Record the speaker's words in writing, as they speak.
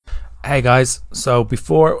Hey guys, so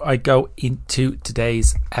before I go into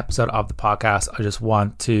today's episode of the podcast, I just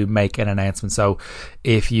want to make an announcement. So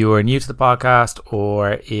if you are new to the podcast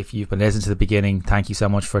or if you've been listening to the beginning, thank you so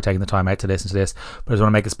much for taking the time out to listen to this. But I just want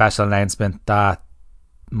to make a special announcement that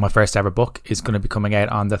my first ever book is going to be coming out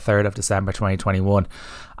on the 3rd of December 2021.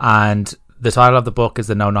 And the title of the book is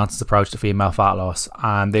The No Nonsense Approach to Female Fat Loss.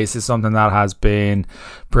 And this is something that has been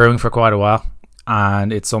brewing for quite a while.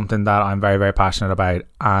 And it's something that I'm very, very passionate about.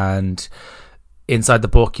 And inside the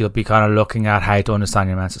book, you'll be kind of looking at how to understand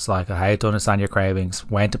your menstrual cycle, how to understand your cravings,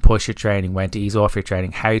 when to push your training, when to ease off your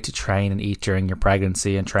training, how to train and eat during your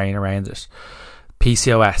pregnancy and train around it.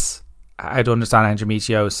 PCOS, how to understand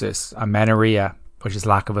endometriosis, amenorrhea, which is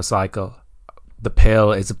lack of a cycle. The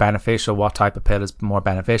pill, is it beneficial? What type of pill is more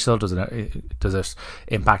beneficial? Does it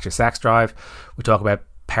impact your sex drive? We talk about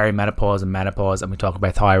perimenopause and menopause, and we talk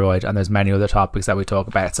about thyroid, and there's many other topics that we talk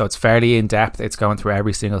about. So it's fairly in depth. It's going through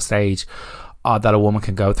every single stage that a woman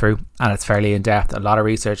can go through, and it's fairly in depth. A lot of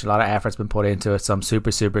research, a lot of effort's been put into it. So I'm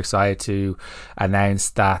super excited to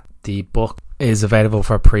announce that the book is available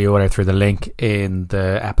for pre-order through the link in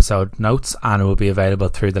the episode notes, and it will be available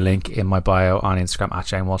through the link in my bio on Instagram at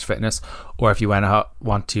Shane Walsh Fitness. Or if you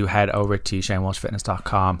want to head over to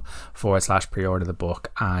shanewalshfitness.com/pre-order the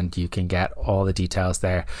book, and you can get all the details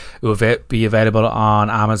there. It will be available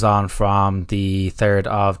on Amazon from the 3rd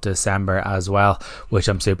of December as well, which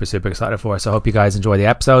I'm super excited for. So I hope you guys enjoy the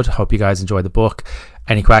episode. Hope you guys enjoy the book.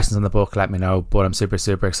 Any questions on the book, let me know. But I'm super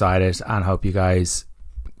excited, and hope you guys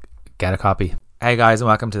get a copy. Hey guys, and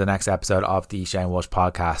welcome to the next episode of the Shane Walsh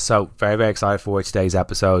podcast. So very excited for today's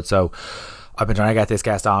episode. So I've been trying to get this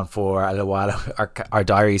guest on for a little while. Our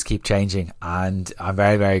diaries keep changing, and I'm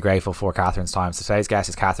very grateful for Catherine's time. So today's guest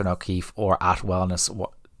is Catherine O'Keefe, or at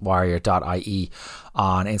wellnesswarrior.ie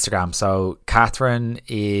on Instagram. So Catherine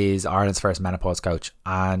is Ireland's first menopause coach,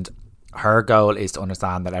 and her goal is to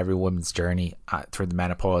understand that every woman's journey through the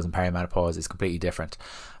menopause and perimenopause is completely different.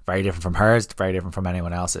 Very different from hers, very different from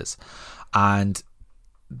anyone else's. And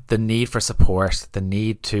the need for support, the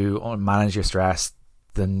need to manage your stress,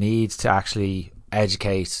 the need to actually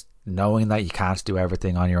educate, knowing that you can't do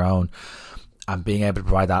everything on your own, and being able to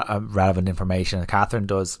provide that relevant information. And Catherine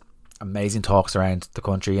does amazing talks around the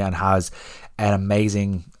country and has an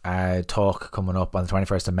amazing talk coming up on the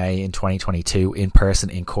 21st of May in 2022 in person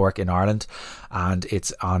in Cork in Ireland, and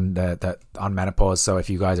it's on on menopause. So if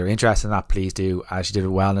you guys are interested in that, please do. She did a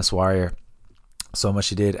Wellness Warrior Summit.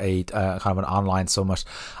 She did a kind of an online summit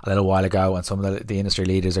a little while ago, and some of the industry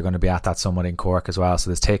leaders are going to be at that summit in Cork as well. So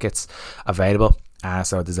there's tickets available.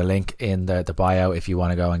 So there's a link in the bio if you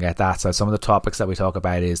want to go and get that. So some of the topics that we talk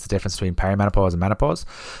about is the difference between perimenopause and menopause,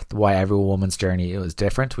 why every woman's journey is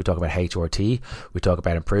different. We talk about HRT, we talk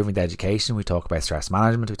about improving the education, we talk about stress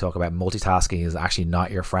management, we talk about multitasking is actually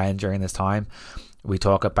not your friend during this time. We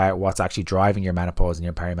talk about what's actually driving your menopause and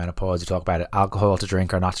your perimenopause. We talk about alcohol to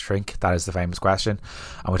drink or not to drink. That is the famous question.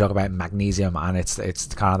 And we talk about magnesium, and it's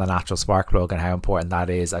kind of the natural spark plug and how important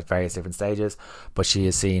that is at various different stages. But she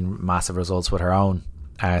has seen massive results with her own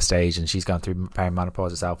stage, and she's gone through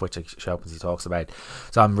perimenopause herself, which she opens talks about.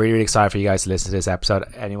 So I'm really excited for you guys to listen to this episode.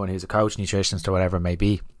 Anyone who's a coach, nutritionist, or whatever it may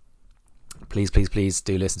be, please do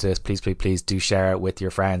listen to this. Please do share it with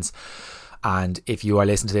your friends. And if you are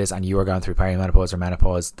listening to this and you are going through perimenopause or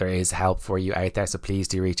menopause, there is help for you out there. So please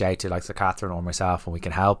do reach out to like Catherine or myself, and we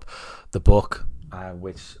can help. The book,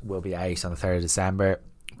 which will be out on the 3rd of December,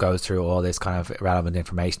 goes through all this kind of relevant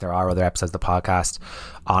information. There are other episodes of the podcast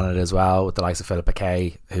on it as well, with the likes of Philippa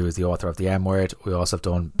Kay, who is the author of The M Word. We also have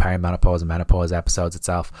done perimenopause and menopause episodes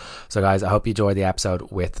itself. So guys, I hope you enjoy the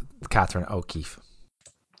episode with Catherine O'Keefe.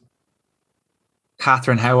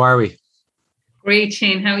 Catherine, how are we? Great,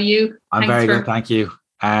 Shane. How are you? I'm very good, thank you.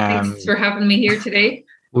 Thanks for having me here today.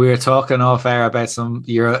 We were talking off air about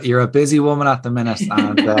you're a busy woman at the minute,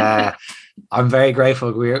 and I'm very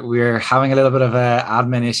grateful. We're having a little bit of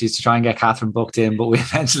admin issues to try and get Catherine booked in, but we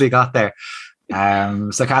eventually got there.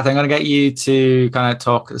 So Catherine, I'm going to get you to kind of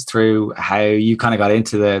talk us through how you kind of got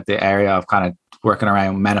into the area of kind of working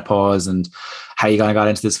around menopause and how you kind of got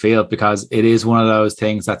into this field, because it is one of those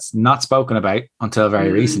things that's not spoken about until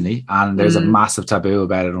very recently, and there's a massive taboo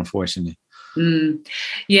about it, unfortunately.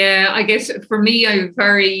 Yeah, I guess for me, I have a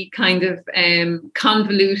very kind of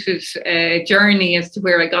convoluted journey as to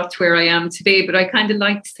where I got to where I am today, but I kind of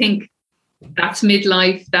like to think that's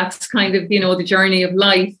midlife, that's kind of, the journey of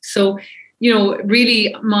life. So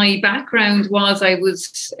really my background was I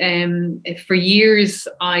was, for years,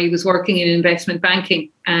 I was working in investment banking,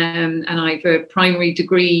 and I have a primary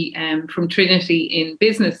degree from Trinity in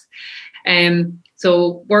business.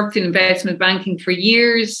 So worked in investment banking for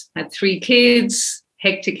years, had 3 kids,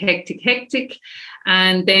 hectic.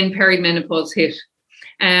 And then perimenopause hit.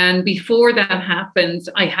 And before that happened,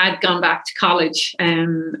 I had gone back to college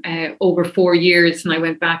over 4 years, and I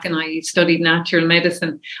went back and I studied natural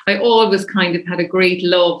medicine. I always kind of had a great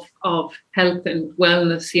love of health and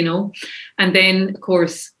wellness, you know. And then, of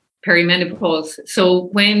course, perimenopause. So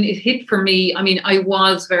when it hit for me, I mean, I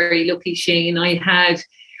was very lucky, Shane. I had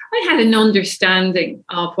an understanding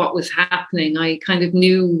of what was happening. I kind of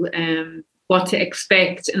knew what to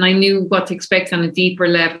expect, and I knew what to expect on a deeper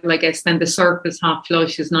level, I guess, than the surface hot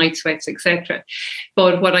flushes, night sweats, etc.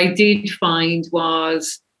 But what I did find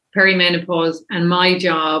was perimenopause and my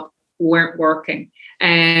job weren't working.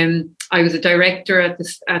 I was a director at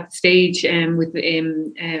the stage with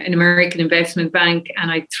an American investment bank,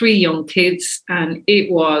 and I had 3 young kids, and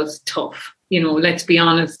it was tough. You know, let's be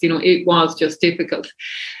honest. You know, it was just difficult.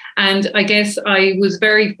 And I guess I was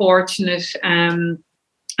very fortunate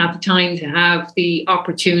at the time to have the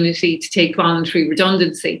opportunity to take voluntary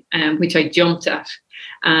redundancy, which I jumped at.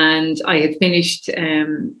 And I had finished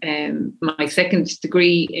my second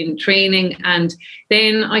degree in training. And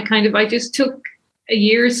then I just took a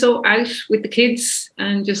year or so out with the kids,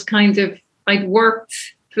 and just I'd worked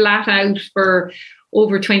flat out for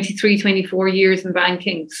over 23, 24 years in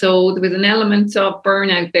banking. So there was an element of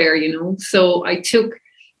burnout there, you know. So I took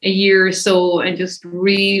a year or so and just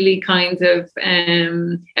really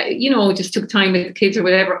just took time with the kids or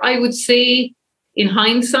whatever. I would say, in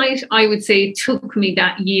hindsight, it took me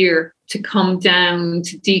that year to come down,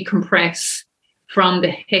 to decompress from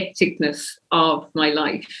the hecticness of my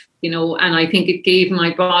life, you know, and I think it gave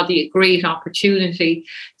my body a great opportunity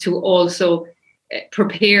to also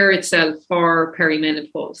prepare itself for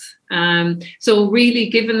perimenopause. So really,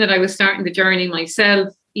 given that I was starting the journey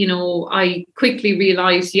myself, you know, I quickly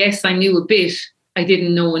realized, yes, I knew a bit, I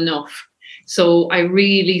didn't know enough. So I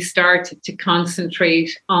really started to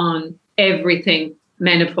concentrate on everything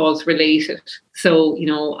menopause related. So, you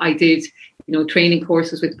know, I did, you know, training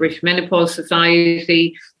courses with the British Menopause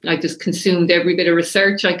Society. I just consumed every bit of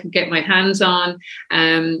research I could get my hands on.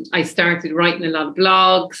 I started writing a lot of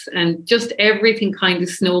blogs, and just everything kind of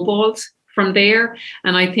snowballed from there.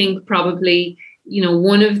 And I think probably, you know,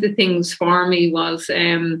 one of the things for me was,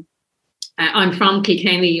 I'm from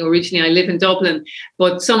Kilkenny originally. I live in Dublin,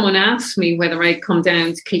 but someone asked me whether I'd come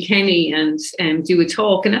down to Kilkenny and do a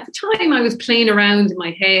talk. And at the time I was playing around in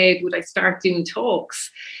my head, would I start doing talks?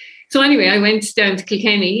 So anyway, I went down to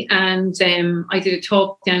Kilkenny, and I did a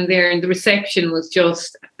talk down there, and the reception was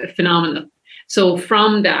just phenomenal. So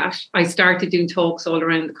from that, I started doing talks all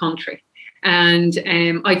around the country. And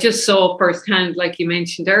I just saw firsthand, like you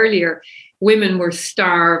mentioned earlier, women were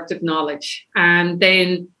starved of knowledge. And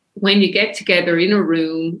then when you get together in a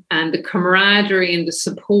room, and the camaraderie and the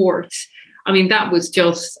support, I mean, that was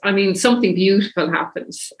just, I mean, something beautiful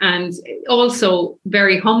happens. And also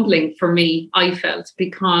very humbling for me, I felt,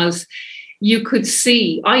 because I could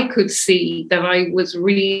see that I was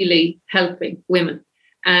really helping women.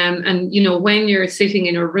 And, you know, when you're sitting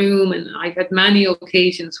in a room, and I've had many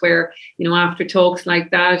occasions where, you know, after talks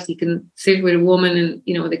like that, you can sit with a woman and,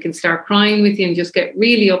 you know, they can start crying with you and just get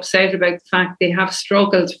really upset about the fact they have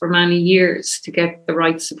struggled for many years to get the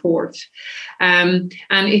right support. And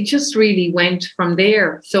it just really went from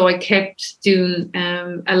there. So I kept doing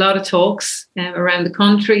a lot of talks around the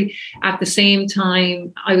country. At the same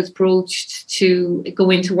time, I was broached to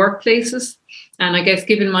go into workplaces. And I guess,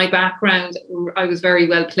 given my background, I was very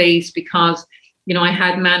well placed because, you know, I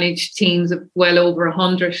had managed teams of well over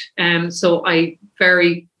 100. So I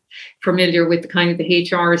very familiar with the kind of the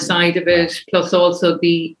HR side of it, plus also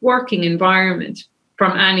the working environment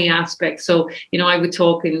from any aspect. So, you know, I would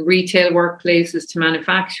talk in retail workplaces to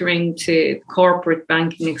manufacturing to corporate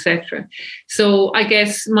banking, etc. So I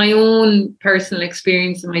guess my own personal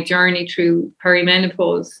experience and my journey through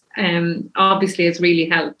perimenopause obviously has really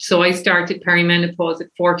helped. So I started perimenopause at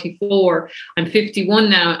 44. I'm 51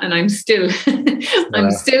 now, and I'm still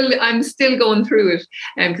I'm still going through it,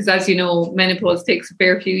 because as you know, menopause takes a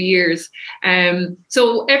fair few years.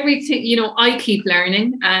 So everything, you know, I keep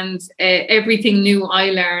learning, and everything new I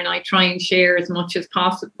learn, I try and share as much as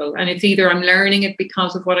possible. And it's either I'm learning it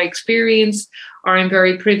because of what I experienced, or I'm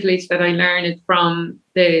very privileged that I learn it from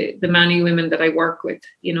the many women that I work with,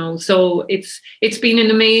 you know. So it's been an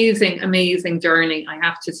amazing journey, I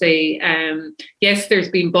have to say. Yes, there's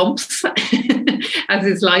been bumps, as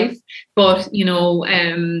is life, but, you know,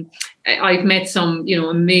 I've met some, you know,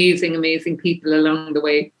 amazing people along the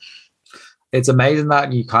way. it's amazing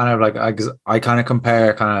that you kind of like, I kind of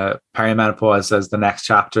compare kind of perimenopause as the next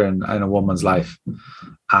chapter in a woman's life.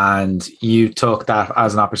 And you took that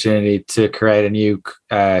as an opportunity to create a new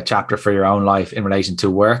chapter for your own life in relation to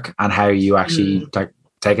work and how you actually like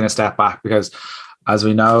taking a step back. Because as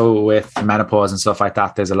we know with menopause and stuff like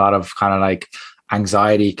that, there's a lot of kind of like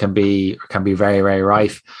anxiety can be very, very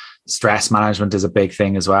rife. Stress management is a big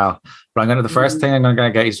thing as well. But the first thing I'm going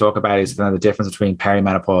to get you to talk about is the difference between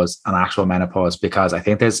perimenopause and actual menopause, because I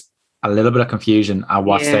think there's a little bit of confusion at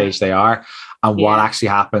what stage they are and what actually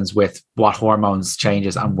happens with what hormones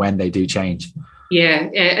changes and when they do change.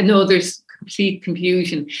 No, there's complete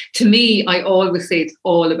confusion. To me, I always say it's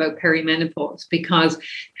all about perimenopause, because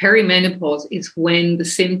perimenopause is when the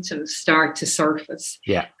symptoms start to surface.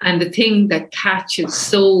 Yeah. And the thing that catches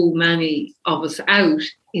so many of us out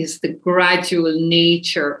is the gradual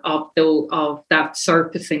nature of that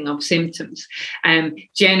surfacing of symptoms.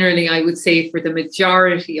 Generally, I would say for the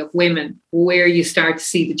majority of women, where you start to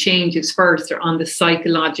see the changes first are on the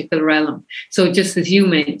psychological realm. So just as you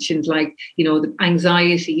mentioned, like, the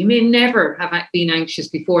anxiety, you may never have been anxious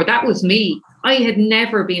before. That was me. I had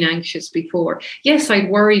never been anxious before. Yes, I'd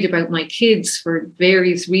worried about my kids for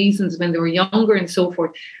various reasons when they were younger and so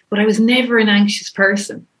forth, but I was never an anxious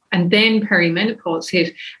person. And then perimenopause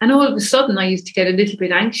hit. And all of a sudden, I used to get a little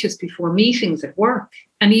bit anxious before meetings at work.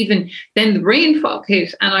 And even then the brain fog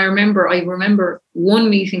hit. And I remember one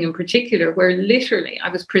meeting in particular where literally I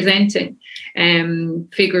was presenting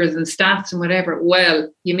figures and stats and whatever.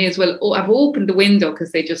 Well, you may as well have opened the window,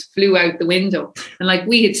 because they just flew out the window. And like,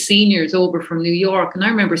 we had seniors over from New York. And I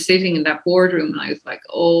remember sitting in that boardroom and I was like,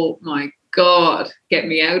 oh my God, get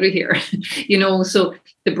me out of here. So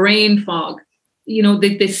the brain fog.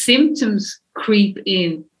 The symptoms creep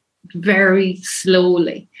in very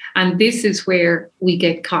slowly. And this is where we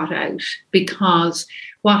get caught out, because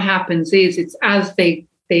what happens is it's as they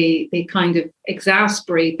kind of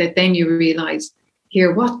exasperate that then you realize,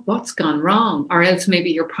 here, what's gone wrong? Or else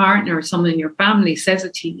maybe your partner or someone in your family says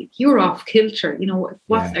it to you, you're off kilter.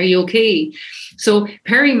 Are you okay? So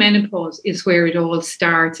perimenopause is where it all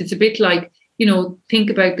starts. It's a bit like,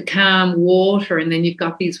 think about the calm water, and then you've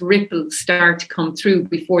got these ripples start to come through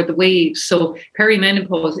before the waves. So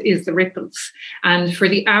perimenopause is the ripples. And for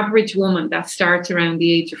the average woman, that starts around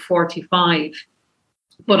the age of 45.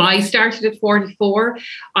 But I started at 44.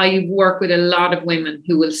 I work with a lot of women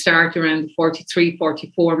who will start around the 43,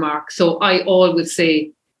 44 mark. So I always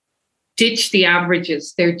say, ditch the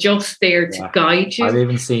averages. They're just there to guide you. I've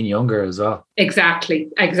even seen younger as well.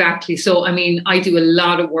 Exactly. So, I do a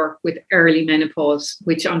lot of work with early menopause,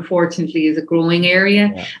 which unfortunately is a growing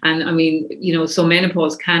area. Yeah. And so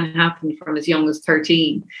menopause can happen from as young as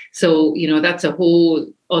 13. So, that's a whole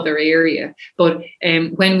other area. But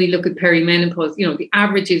when we look at perimenopause, the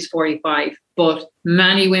average is 45, but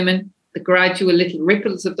many women, the gradual little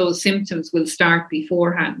ripples of those symptoms will start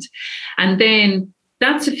beforehand. And then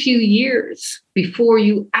that's a few years before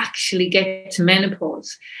you actually get to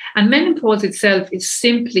menopause. And menopause itself is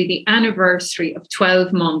simply the anniversary of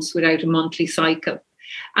 12 months without a monthly cycle.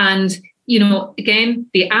 And, again,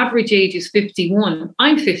 the average age is 51.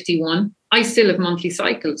 I'm 51. I still have monthly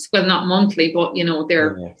cycles. Well, not monthly, but,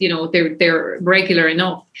 they're regular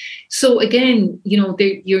enough. So again,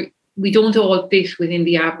 we don't all fit within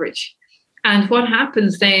the average. And what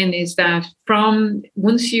happens then is that from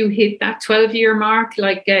once you hit that 12-year mark,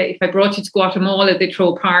 like if I brought you to Guatemala, they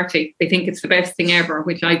throw a party. They think it's the best thing ever,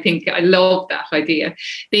 which I love that idea.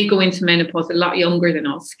 They go into menopause a lot younger than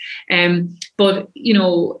us. But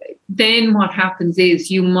then what happens is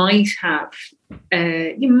you might have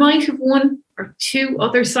one or two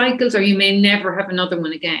other cycles, or you may never have another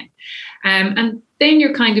one again. And then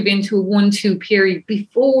you're kind of into a 1-2 period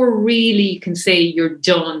before really you can say you're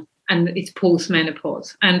done. And it's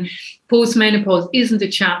postmenopause. And postmenopause isn't a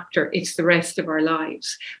chapter, it's the rest of our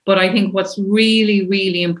lives. But I think what's really,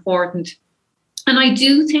 really important, and I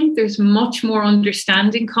do think there's much more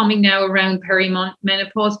understanding coming now around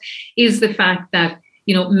perimenopause, is the fact that,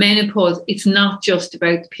 menopause, it's not just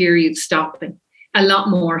about the period stopping. A lot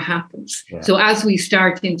more happens. Yeah. So as we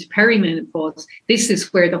start into perimenopause, this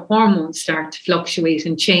is where the hormones start to fluctuate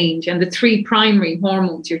and change. And the three primary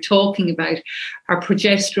hormones you're talking about are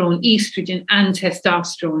progesterone, estrogen, and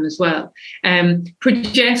testosterone as well.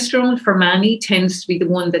 Progesterone for many tends to be the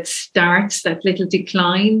one that starts that little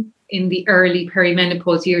decline in the early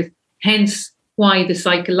perimenopause years. Hence why the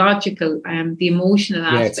psychological and the emotional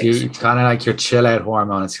aspect. It's kind of like your chill out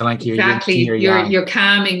hormone. It's kind of like your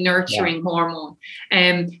calming, nurturing hormone.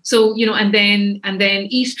 So and then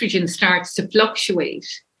estrogen starts to fluctuate.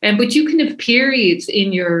 But you can have periods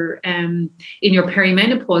in your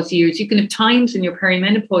perimenopause years. You can have times in your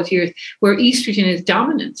perimenopause years where estrogen is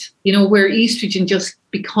dominant, where estrogen just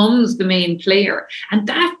becomes the main player. And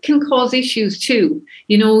that can cause issues too,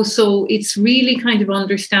 so it's really kind of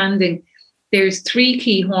understanding there's 3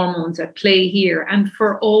 key hormones at play here. And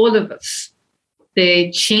for all of us,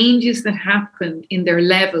 the changes that happen in their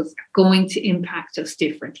levels are going to impact us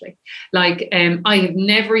differently. Like I have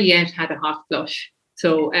never yet had a hot flush.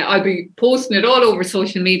 So I'll be posting it all over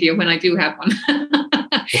social media when I do have one.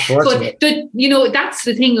 But that's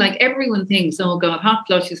the thing. Like everyone thinks, oh God, hot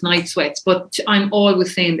flushes, night sweats. But I'm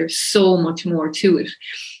always saying there's so much more to it.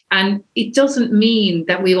 And it doesn't mean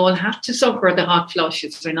that we all have to suffer the hot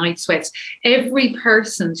flushes or night sweats. Every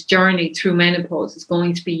person's journey through menopause is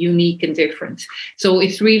going to be unique and different. So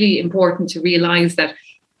it's really important to realize that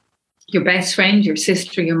your best friend, your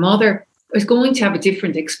sister, your mother is going to have a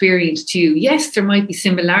different experience to you. Yes, there might be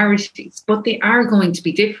similarities, but they are going to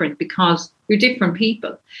be different because you're different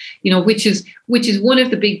people, which is one of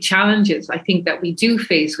the big challenges I think that we do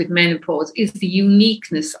face with menopause is the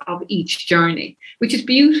uniqueness of each journey, which is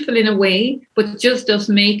beautiful in a way, but just does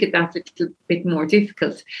make it that little bit more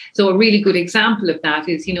difficult. So a really good example of that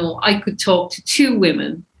is, I could talk to 2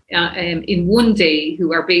 women in one day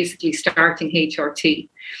who are basically starting HRT.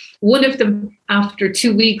 One of them, after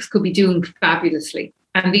 2 weeks, could be doing fabulously,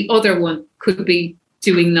 and the other one could be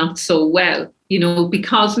doing not so well,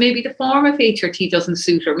 because maybe the form of HRT doesn't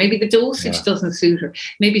suit her, maybe the dosage doesn't suit her,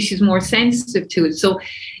 maybe she's more sensitive to it. So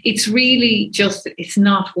it's really it's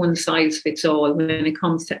not one size fits all when it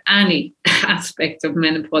comes to any aspect of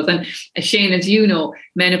menopause. And Shane, as you know,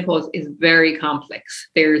 menopause is very complex.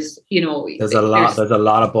 There's a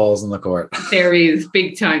lot of balls in the court. There is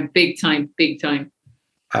big time.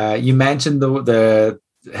 You mentioned the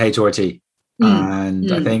HRT,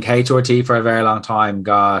 and I think HRT for a very long time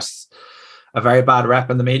got a very bad rep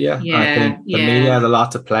in the media. Yeah, I think the media had a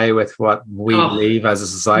lot to play with what we believe as a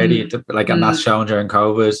society, and that's shown during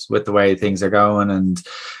COVID with the way things are going, and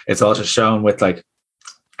it's also shown with like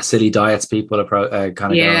silly diets people are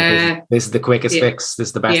kind of going, this is the quickest fix, this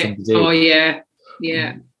is the best thing to do. Oh yeah.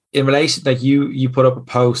 In relation, like you put up a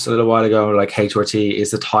post a little while ago, like HRT,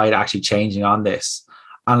 is the tide actually changing on this?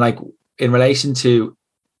 And like in relation to,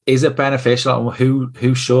 is it beneficial, and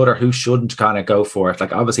who should or who shouldn't kind of go for it?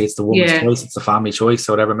 Like obviously it's the woman's choice, it's the family choice,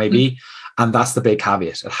 or whatever it may be. And that's the big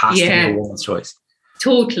caveat. It has to be a woman's choice.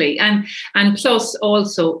 Totally. And plus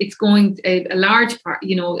also it's going a large part,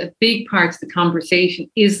 a big part of the conversation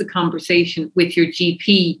is the conversation with your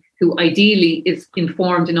GP, who ideally is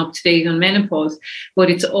informed and up to date on menopause,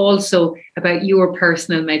 but it's also about your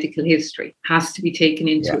personal medical history has to be taken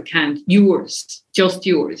into account. Just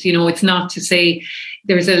yours. It's not to say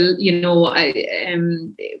there's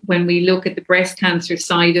when we look at the breast cancer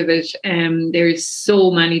side of it, there's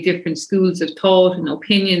so many different schools of thought and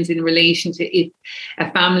opinions in relation to if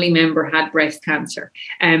a family member had breast cancer.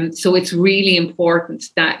 So it's really important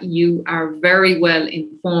that you are very well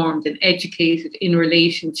informed and educated in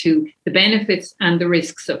relation to the benefits and the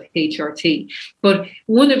risks of HRT. But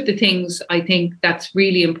one of the things I think that's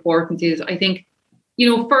really important is, I think,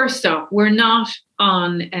 first off, we're not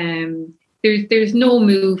on, there's no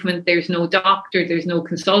movement, there's no doctor, there's no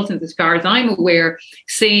consultant, as far as I'm aware,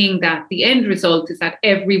 saying that the end result is that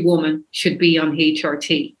every woman should be on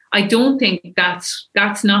HRT. I don't think that's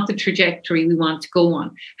not the trajectory we want to go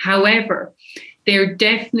on. However, there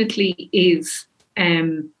definitely is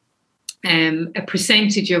a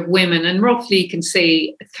percentage of women, and roughly you can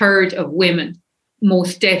say a third of women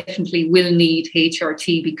most definitely will need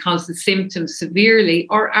HRT because the symptoms severely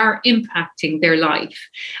are impacting their life.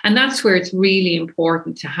 And that's where it's really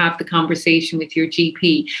important to have the conversation with your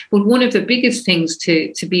GP. But one of the biggest things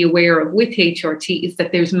to be aware of with HRT is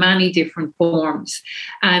that there's many different forms.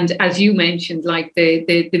 And as you mentioned, like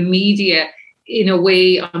the media, in a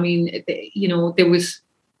way, I mean, there was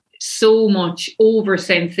so much over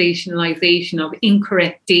sensationalization of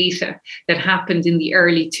incorrect data that happened in the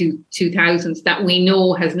early 2000s that we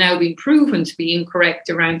know has now been proven to be incorrect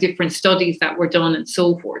around different studies that were done and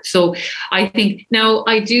so forth. So I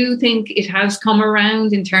do think it has come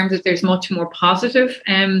around in terms of there's much more positive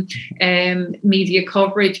media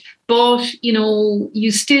coverage. But,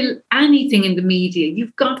 you still, anything in the media,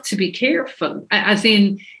 you've got to be careful, as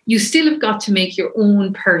in you still have got to make your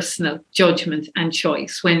own personal judgment and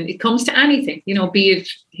choice when it comes to anything, be it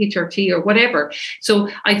HRT or whatever. So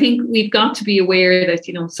I think we've got to be aware that,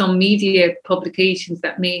 some media publications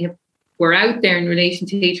that were out there in relation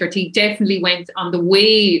to HRT definitely went on the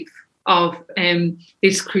wave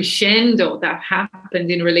this crescendo that happened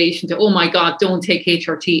in relation to, oh my God, don't take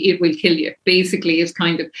HRT, it will kill you, basically, is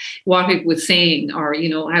kind of what it was saying, or,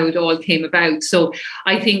 how it all came about. So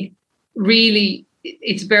I think really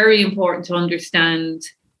it's very important to understand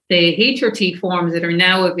the HRT forms that are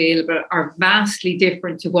now available are vastly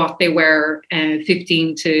different to what they were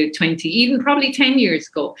 15 to 20, even probably 10 years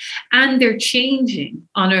ago. And they're changing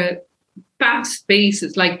on a fast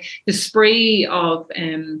basis. Like the spray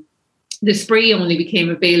only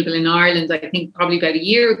became available in Ireland, I think, probably about a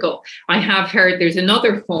year ago. I have heard there's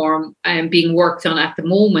another form being worked on at the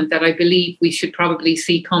moment that I believe we should probably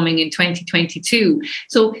see coming in 2022.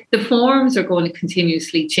 So the forms are going to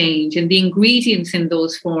continuously change, and the ingredients in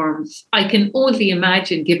those forms, I can only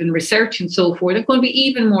imagine, given research and so forth, are going to be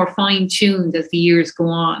even more fine-tuned as the years go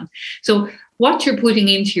on. So what you're putting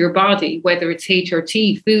into your body, whether it's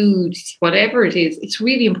HRT, food, whatever it is, it's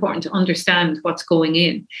really important to understand what's going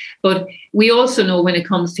in. But we also know when it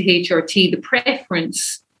comes to HRT, the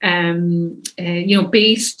preference,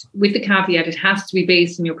 based with the caveat, it has to be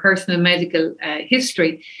based on your personal medical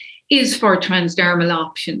history, is for transdermal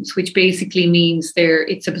options, which basically means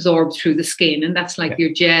it's absorbed through the skin. And that's like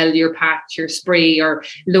your gel, your patch, your spray, or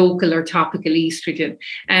local or topical estrogen.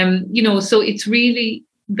 So it's really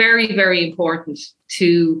very, very important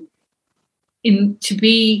to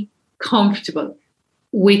be comfortable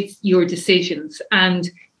with your decisions. And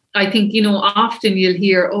I think, often you'll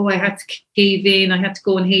hear, oh, I had to cave in, I had to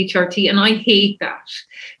go on HRT. And I hate that,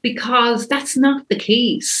 because that's not the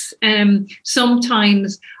case.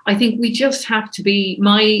 Sometimes I think we just have to be,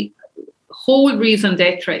 my whole raison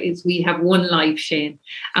d'etre is we have one life, Shane,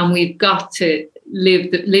 and we've got to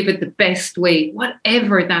live it the best way,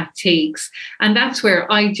 whatever that takes. And that's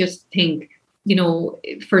where I just think,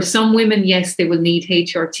 for some women, yes, they will need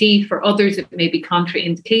HRT. For others, it may be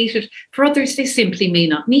contraindicated. For others, they simply may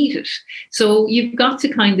not need it. So you've got to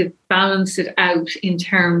kind of balance it out in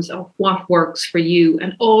terms of what works for you,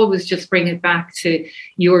 and always just bring it back to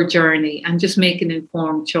your journey and just make an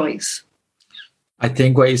informed choice. I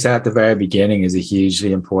think what you said at the very beginning is a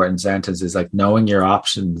hugely important sentence, is like knowing your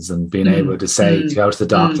options and being able to say, to go to the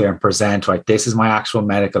doctor and present, right, this is my actual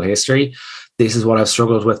medical history. This is what I've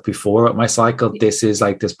struggled with before with my cycle. This is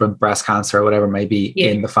like this breast cancer or whatever may be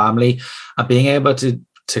in the family. And being able to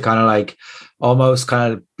kind of like almost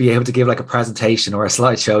kind of be able to give like a presentation or a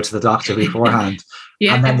slideshow to the doctor beforehand.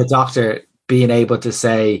 And then the doctor being able to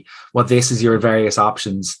say, well, this is your various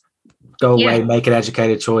options. Go away, make an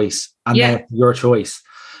educated choice, and then your choice.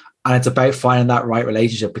 And it's about finding that right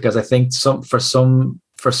relationship, because I think for some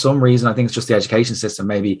reason, I think it's just the education system.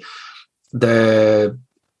 Maybe the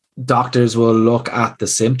doctors will look at the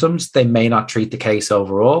symptoms. They may not treat the case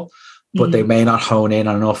overall, but they may not hone in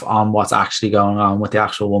enough on what's actually going on with the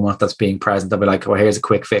actual woman that's being present. They'll be like, well, here's a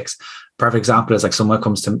quick fix. Perfect example is like someone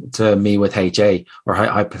comes to me with HA or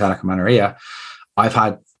hypothetical amenorrhea. I've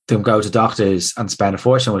had them go to doctors and spend a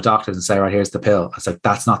fortune with doctors and say, right, here's the pill. It's like,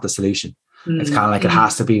 that's not the solution. It's kind of like, it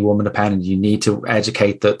has to be woman dependent. You need to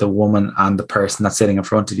educate the woman and the person that's sitting in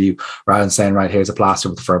front of you, rather than saying, right, here's a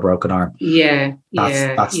plaster for a broken arm.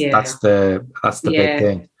 That's the big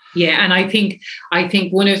thing. Yeah, and I think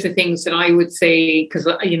one of the things that I would say, because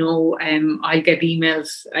I get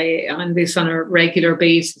emails on this on a regular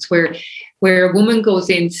basis, where a woman goes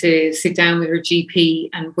in to sit down with her GP,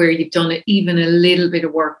 and where you've done even a little bit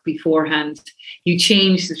of work beforehand, you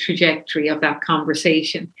change the trajectory of that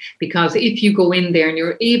conversation. Because if you go in there and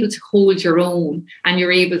you're able to hold your own, and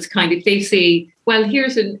you're able to kind of, they say, well,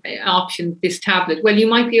 here's an option, this tablet. Well, you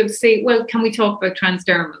might be able to say, well, can we talk about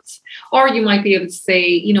transdermals? Or you might be able to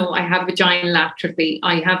say, I have vaginal atrophy,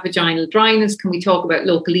 I have vaginal dryness. Can we talk about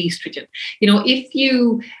local estrogen? If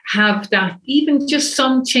you have that, even just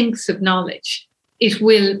some chinks of knowledge, it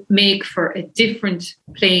will make for a different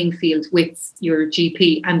playing field with your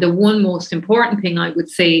GP. And the one most important thing I would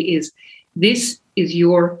say is, this is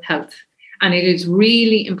your health. And it is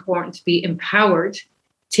really important to be empowered.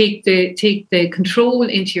 Take the control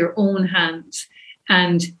into your own hands,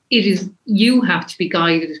 and you have to be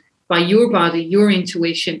guided by your body, your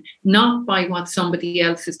intuition, not by what somebody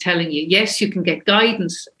else is telling you. Yes, you can get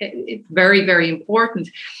guidance. It's very, very important,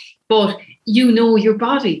 but you know your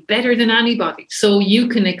body better than anybody. So you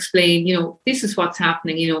can explain, this is what's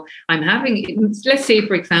happening. I'm having, let's say,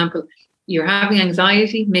 for example, you're having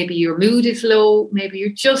anxiety, maybe your mood is low, maybe you're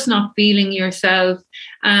just not feeling yourself,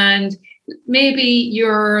 and maybe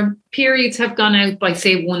your periods have gone out by,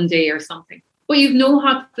 say, one day or something, but you've no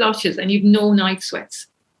hot flushes and you've no night sweats.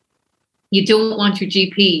 You don't want your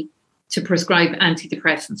GP to prescribe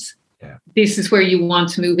antidepressants. Yeah. This is where you want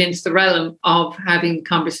to move into the realm of having a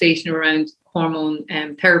conversation around hormone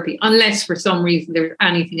therapy, unless for some reason there's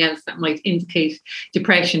anything else that might indicate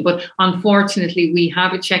depression. But unfortunately, we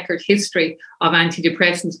have a checkered history of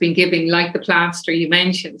antidepressants being given, like the plaster you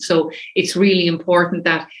mentioned. So it's really important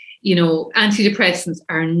that, antidepressants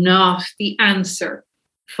are not the answer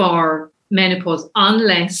for menopause,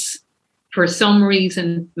 unless for some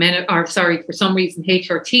reason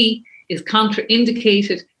HRT is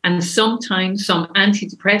contraindicated, and sometimes some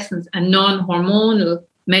antidepressants and non-hormonal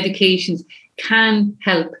medications can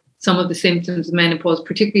help some of the symptoms of menopause,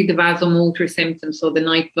 particularly the vasomotor symptoms, so the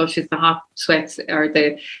night flushes, the hot sweats, or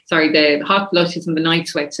the hot flushes and the night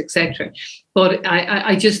sweats, etc. But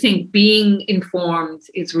I just think being informed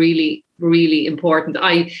is really, really important.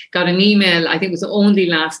 I got an email, I think it was only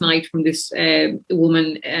last night, from this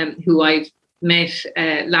woman who I've met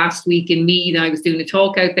last week in Meath. I was doing a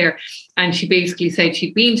talk out there, and she basically said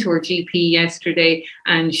she'd been to her GP yesterday,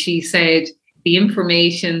 and she said the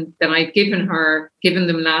information that I'd given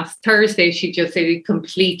them last Thursday, she just said it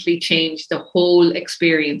completely changed the whole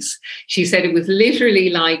experience. She said it was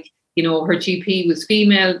literally like, her GP was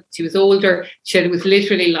female, she was older. She said it was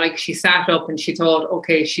literally like she sat up and she thought,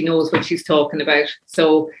 okay, she knows what she's talking about.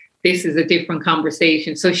 So this is a different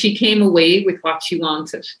conversation. So she came away with what she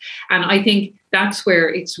wanted. And I think that's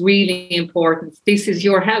where it's really important. This is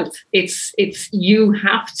your health. It's you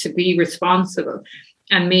have to be responsible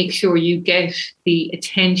and make sure you get the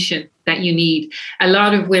attention that you need. A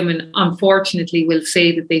lot of women, unfortunately, will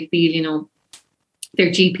say that they feel, their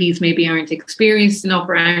GPs maybe aren't experienced enough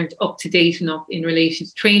or aren't up to date enough in relation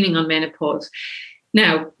to training on menopause.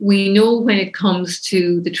 Now, we know when it comes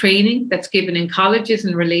to the training that's given in colleges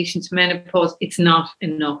in relation to menopause, it's not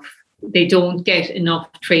enough. They don't get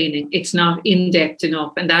enough training. It's not in-depth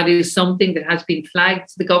enough. And that is something that has been flagged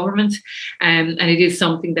to the government, and it is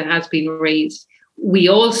something that has been raised. We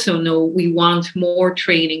also know we want more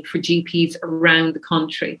training for GPs around the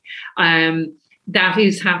country. That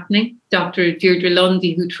is happening. Dr. Deirdre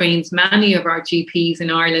Lundy, who trains many of our GPs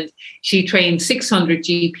in Ireland, she trained 600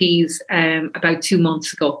 GPs about 2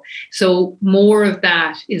 months ago. So more of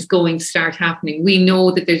that is going to start happening. We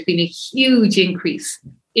know that there's been a huge increase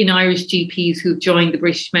in Irish GPs who've joined the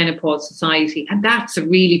British Menopause Society. And that's a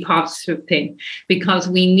really positive thing, because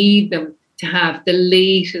we need them to have the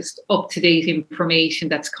latest up-to-date information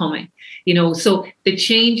that's coming. So the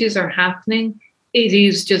changes are happening. It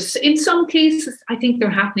is just, in some cases, I think they're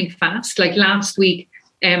happening fast. Like last week,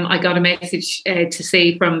 I got a message to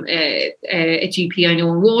say from a GP I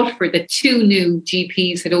know in Waterford that 2 new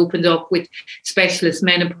GPs had opened up with specialist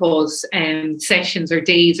menopause sessions or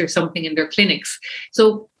days or something in their clinics.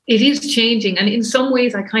 So it is changing. And in some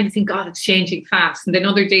ways, I kind of think, God, it's changing fast. And then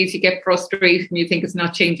other days you get frustrated and you think it's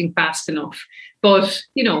not changing fast enough. But,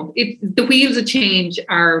 the wheels of change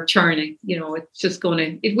are churning. It's just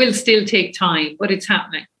it will still take time, but it's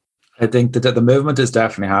happening. I think that the movement is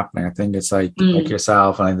definitely happening. I think it's like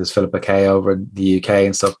yourself, and I think there's Philippa Kay over in the UK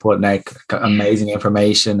and stuff putting out amazing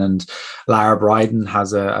information. And Lara Bryden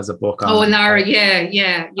has a book on. Oh, Lara,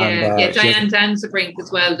 yeah. Diane Danzebrink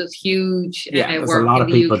as well does huge there's work a lot in of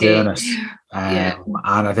the people UK. doing it.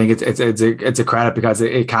 And I think it's a credit, because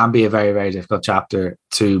it can be a very, very difficult chapter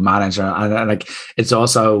to manage, and like it's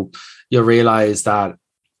also, you realize that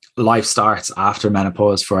life starts after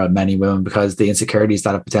menopause for many women, because the insecurities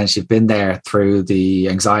that have potentially been there through the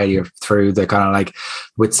anxiety or through the kind of like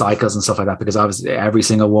with cycles and stuff like that, because obviously every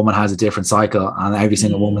single woman has a different cycle and every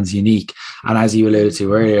single woman's unique. And as you alluded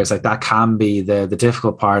to earlier, it's like that can be the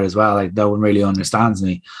difficult part as well. Like no one really understands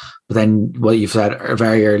me. But then what you've said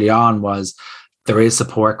very early on was, there is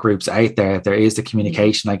support groups out there. There is the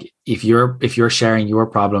communication. Like if you're sharing your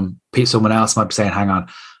problem, someone else might be saying, hang on,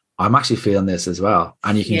 I'm actually feeling this as well.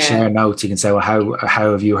 And you can share notes. You can say, well,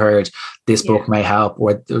 how have you heard? This book may help,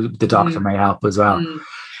 or the doctor may help as well.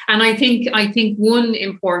 And I think one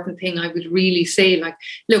important thing I would really say, like,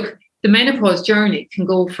 look, the menopause journey can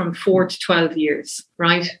go from 4 to 12 years,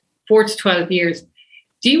 right? 4 to 12 years.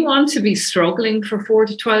 Do you want to be struggling for 4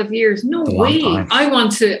 to 12 years? No way. I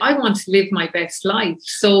want to live my best life.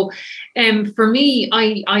 So, for me,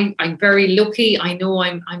 I'm very lucky. I know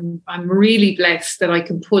I'm really blessed that I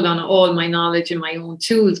can pull on all my knowledge and my own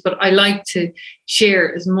tools. But I like to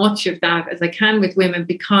share as much of that as I can with women,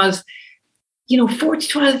 because 4 to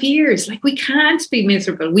 12 years, like, we can't be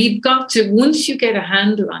miserable. We've got to, once you get a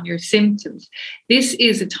handle on your symptoms, this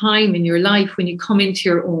is a time in your life when you come into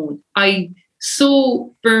your own. I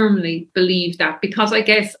so firmly believe that, because I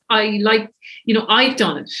guess I've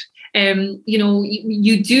done it.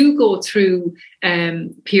 You do go through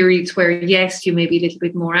periods where, yes, you may be a little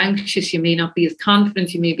bit more anxious, you may not be as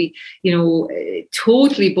confident, you may be,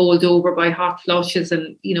 totally bowled over by hot flushes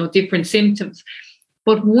and, different symptoms.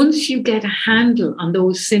 But once you get a handle on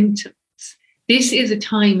those symptoms, this is a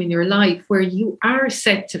time in your life where you are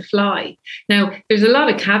set to fly. Now, there's a lot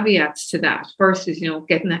of caveats to that. First is,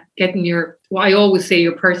 getting your, I always say,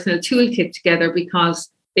 your personal toolkit together, because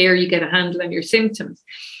there you get a handle on your symptoms.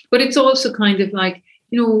 But it's also kind of like,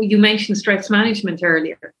 you mentioned stress management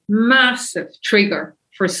earlier, massive trigger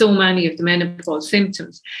for so many of the menopause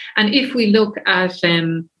symptoms. And if we look at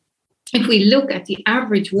the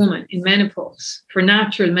average woman in menopause, for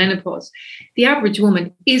natural menopause, the average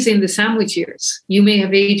woman is in the sandwich years. You may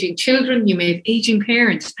have aging children, you may have aging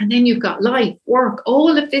parents, and then you've got life, work,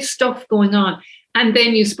 all of this stuff going on. And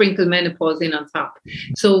then you sprinkle menopause in on top.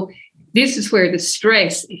 So this is where the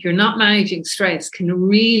stress, if you're not managing stress, can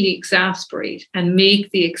really exasperate and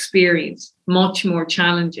make the experience much more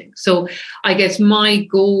challenging. So I guess my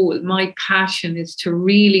goal, my passion is to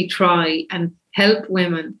really try and help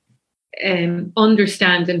women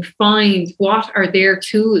understand and find what are their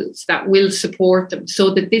tools that will support them,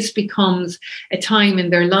 so that this becomes a time in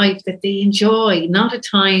their life that they enjoy, not a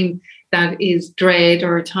time that is dread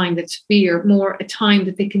or a time that's fear, more a time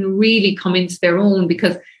that they can really come into their own.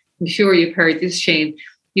 Because I'm sure you've heard this, Shane,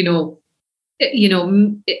 any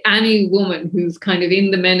woman who's kind of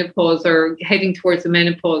in the menopause or heading towards the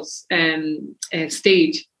menopause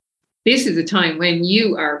stage, this is a time when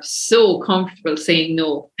you are so comfortable saying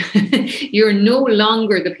no. You're no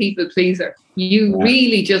longer the people pleaser. You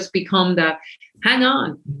really just become that, hang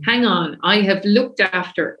on. I have looked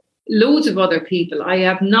after loads of other people. I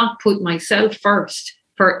have not put myself first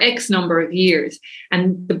for X number of years.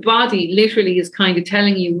 And the body literally is kind of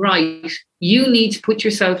telling you, right, you need to put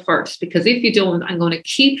yourself first, because if you don't, I'm going to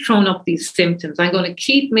keep throwing up these symptoms. I'm going to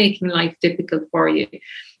keep making life difficult for you.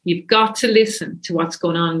 You've got to listen to what's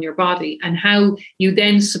going on in your body, and how you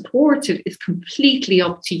then support it is completely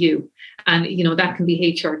up to you. And, that can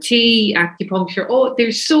be HRT, acupuncture. Oh,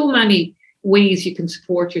 there's so many ways you can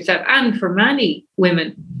support yourself. And for many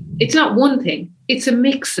women, it's not one thing, it's a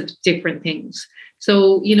mix of different things.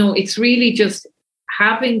 So, it's really just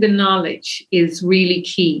having the knowledge is really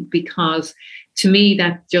key, because to me,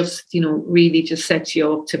 that just, really just sets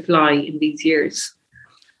you up to fly in these years.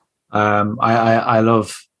 I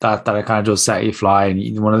love that it kind of just set you fly.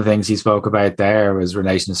 And one of the things you spoke about there was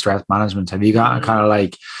relation to stress management. Have you got kind of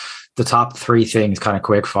like the top 3 things, kind of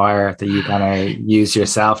quick fire, that you kind of use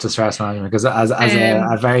yourself to stress management? Because as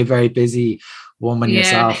a very, very busy woman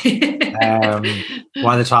yourself, what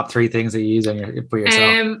are the top 3 things that you use for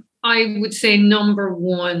yourself? I would say number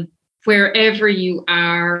 1, wherever you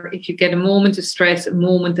are, if you get a moment of stress, a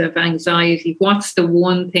moment of anxiety, what's the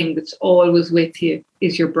one thing that's always with you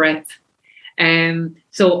is your breath.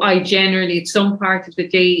 So I generally, at some part of the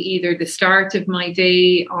day, either the start of my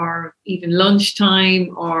day or even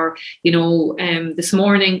lunchtime, or, this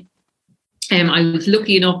morning, I was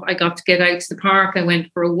lucky enough, I got to get out to the park. I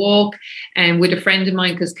went for a walk with a friend of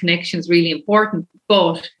mine, because connection is really important.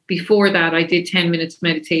 But before that, I did 10 minutes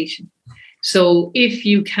meditation. So if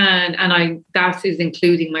you can, and that is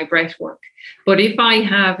including my breath work. But if I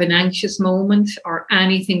have an anxious moment or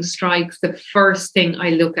anything strikes, the first thing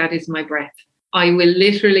I look at is my breath. I will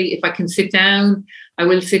literally, if I can sit down, I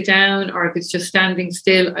will sit down, or if it's just standing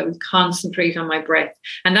still, I will concentrate on my breath.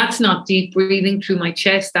 And that's not deep breathing through my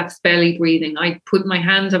chest, that's belly breathing. I put my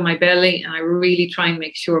hands on my belly and I really try and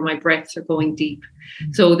make sure my breaths are going deep.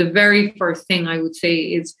 So the very first thing I would say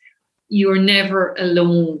is, you're never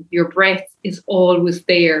alone. Your breath is always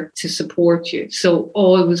there to support you. So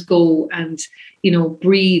always go and,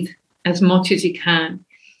 breathe as much as you can.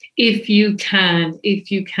 If you can,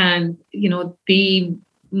 the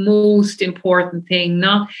most important thing,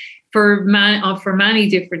 not for many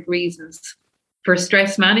different reasons, for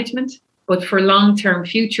stress management, but for long-term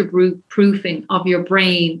future proofing of your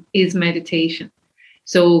brain, is meditation.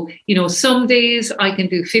 So, some days I can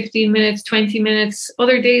do 15 minutes, 20 minutes,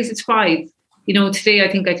 other days it's 5. Today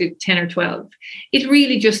I think I did 10 or 12. It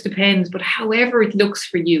really just depends, but however it looks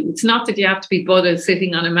for you. It's not that you have to be Buddha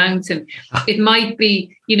sitting on a mountain. It might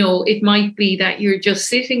be, that you're just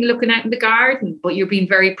sitting looking out in the garden, but you're being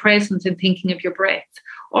very present and thinking of your breath.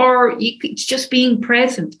 Or it's just being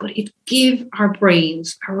present, but it gives our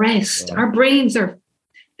brains a rest. Yeah. Our brains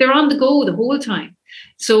they're on the go the whole time.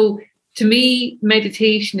 So to me,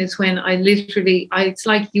 meditation is when it's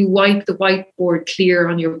like you wipe the whiteboard clear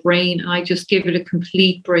on your brain. I just give it a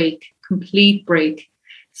complete break.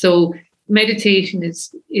 So meditation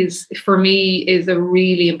is for me is a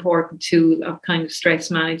really important tool of kind of stress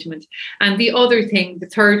management. And the other thing, the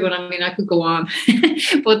third one, I mean, I could go on,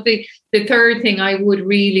 but the third thing I would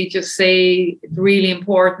really just say really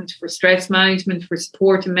important for stress management, for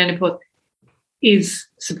support in menopause, is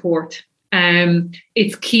support.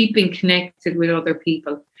 It's keeping connected with other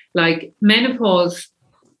people. Like menopause,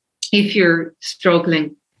 if you're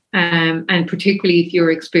struggling, and particularly if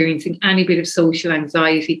you're experiencing any bit of social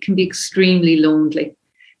anxiety, it can be extremely lonely.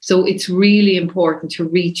 So it's really important to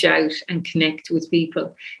reach out and connect with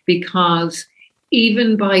people, because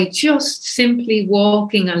even by just simply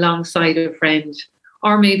walking alongside a friend,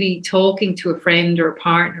 or maybe talking to a friend or a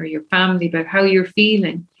partner or your family about how you're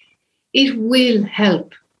feeling, it will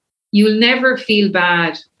help. You'll never feel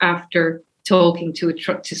bad after talking to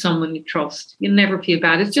someone you trust. You'll never feel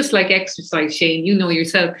bad. It's just like exercise, Shane. You know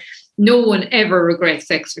yourself. No one ever regrets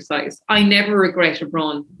exercise. I never regret a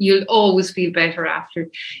run. You'll always feel better after.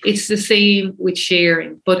 It's the same with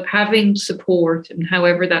sharing, but having support, and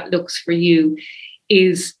however that looks for you,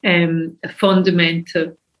 is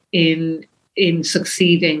fundamental in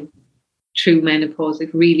succeeding through menopause.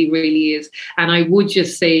 It really, really is. And I would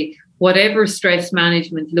just say, whatever stress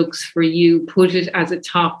management looks for you, put it as a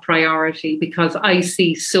top priority, because I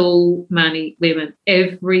see so many women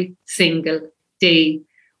every single day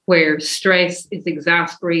where stress is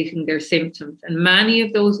exacerbating their symptoms. And many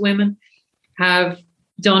of those women have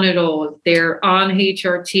done it all. They're on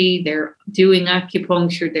HRT, they're doing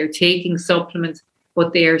acupuncture, they're taking supplements,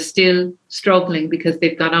 but they are still struggling because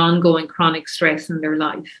they've got ongoing chronic stress in their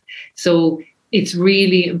life. So it's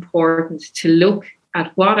really important to look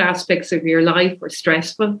at what aspects of your life are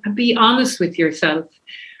stressful and be honest with yourself,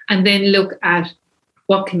 and then look at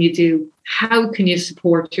what can you do? How can you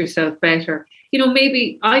support yourself better? You know,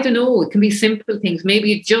 maybe, I don't know, it can be simple things. Maybe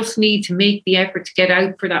you just need to make the effort to get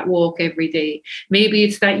out for that walk every day. Maybe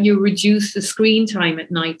it's that you reduce the screen time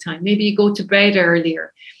at nighttime. Maybe you go to bed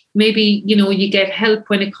earlier. Maybe, you know, you get help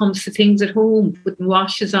when it comes to things at home, putting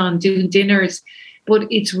washes on, doing dinners. But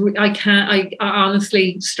I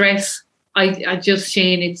honestly, stress, I just,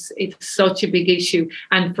 Shane, it's such a big issue.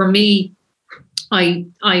 And for me, I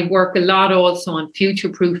work a lot also on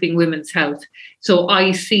future-proofing women's health. So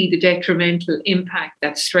I see the detrimental impact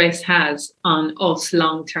that stress has on us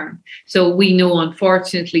long-term. So we know,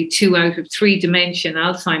 unfortunately, 2 out of 3 dementia and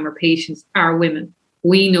Alzheimer patients are women.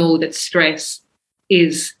 We know that stress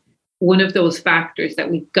is one of those factors that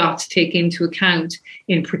we've got to take into account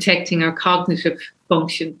in protecting our cognitive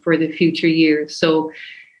function for the future years. So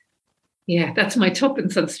yeah, that's my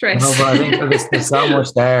tuppence on stress. No, but I think there's so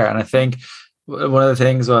much there. And I think one of the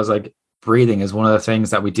things was like breathing is one of the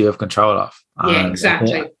things that we do have control of. Yeah,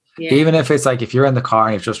 exactly. Yeah. Even if it's like, if you're in the car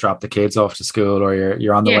and you've just dropped the kids off to school, or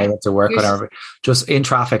you're on the way to work, whatever, just in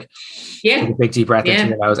traffic, take a big deep breath into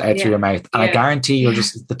your nose, out through your mouth. And I guarantee you'll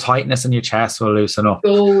just, the tightness in your chest will loosen up.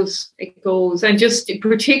 It goes. And just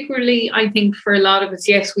particularly, I think for a lot of us,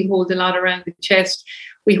 yes, we hold a lot around the chest.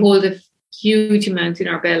 We hold a huge amount in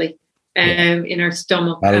our belly. In our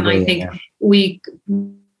stomach, and I think we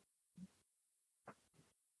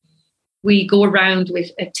go around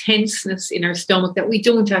with a tenseness in our stomach that we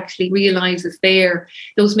don't actually realize is there.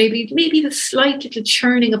 Those maybe the slight little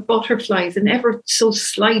churning of butterflies, and ever so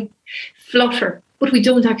slight flutter, but we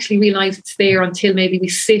don't actually realize it's there until maybe we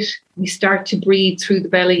start to breathe through the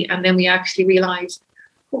belly, and then we actually realize,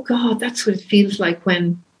 oh God, that's what it feels like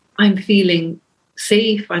when I'm feeling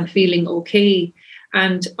safe, I'm feeling okay.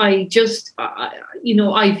 And I just,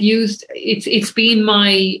 I've used, it's been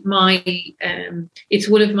it's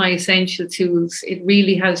one of my essential tools. It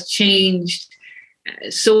really has changed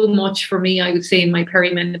so much for me, I would say, in my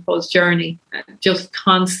perimenopause journey, just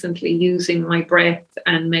constantly using my breath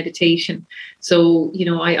and meditation. So,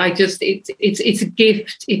 I just, it's a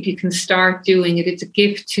gift if you can start doing it. It's a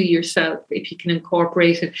gift to yourself if you can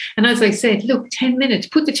incorporate it. And as I said, look, 10 minutes,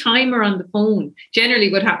 put the timer on the phone.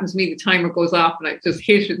 Generally what happens to me, the timer goes off and I just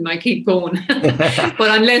hit it and I keep going.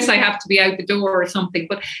 But unless I have to be out the door or something,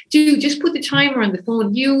 but just put the timer on the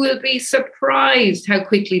phone. You will be surprised how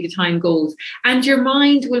quickly the time goes, and your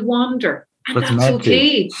mind will wander. And that's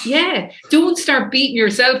okay. Yeah. Don't start beating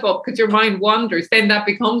yourself up because your mind wanders. Then that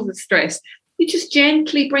becomes a stress. You just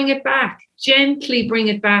gently bring it back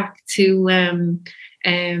to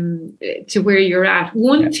where you're at.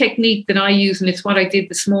 One technique that I use, and it's what I did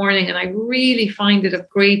this morning, and I really find it of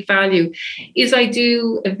great value, is I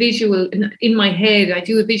do a visual in my head. I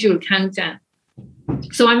do a visual countdown.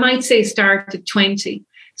 So I might say start at 20.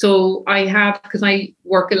 So I have, because I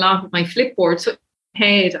work a lot with my Flipboard. So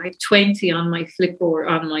head, I have 20 on my flipboard,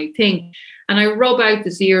 on my thing, and I rub out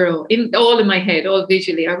the 0 in my head, all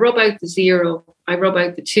visually. I rub out the 0, I rub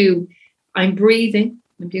out the 2. I'm breathing,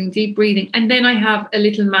 I'm doing deep breathing. And then I have a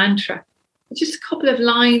little mantra, just a couple of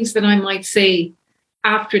lines that I might say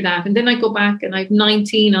after that. And then I go back and I have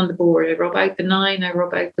 19 on the board. I rub out the 9, I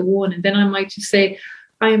rub out the 1. And then I might just say,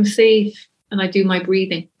 I am safe, and I do my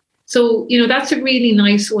breathing. So, that's a really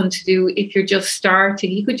nice one to do if you're just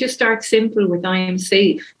starting. You could just start simple with I am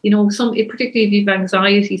safe, particularly if you have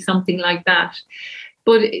anxiety, something like that.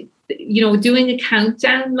 But, doing a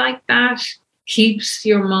countdown like that keeps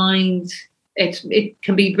your mind, it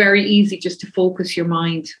can be very easy just to focus your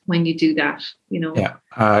mind when you do that, Yeah.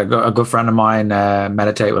 A good friend of mine,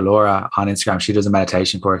 Meditate with Laura on Instagram. She does a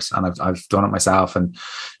meditation course, and I've done it myself, and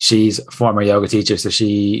she's a former yoga teacher. So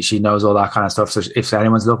she knows all that kind of stuff. So if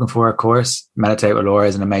anyone's looking for a course, Meditate with Laura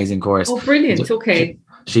is an amazing course. Oh, brilliant. Okay.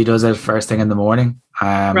 She does it first thing in the morning.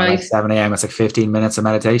 Right. At like 7 a.m. It's like 15 minutes of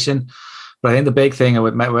meditation. But I think the big thing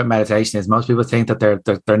with meditation is most people think that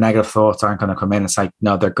their negative thoughts aren't going to come in. It's like,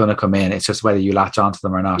 no, they're going to come in. It's just whether you latch onto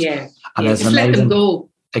them or not. Yeah. And there's an amazing, let them go.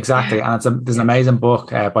 Exactly. And there's an amazing book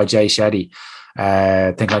by Jay Shetty,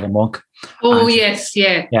 Think Like a Monk. Oh, and, yes.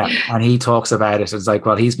 Yeah. Yeah. And he talks about it. It's like,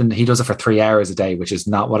 well, he does it for 3 hours a day, which is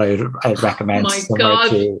not what I'd recommend someone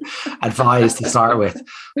to advise to start with.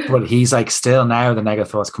 But he's like, still now the negative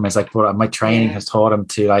thoughts come in. It's like, but my training has taught him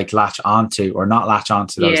to like latch onto or not latch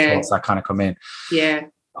onto those thoughts that kind of come in. Yeah.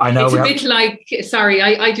 I know. It's a bit like,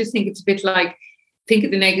 I just think it's a bit like, think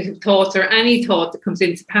of the negative thoughts or any thought that comes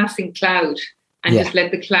in, it's a passing cloud, and just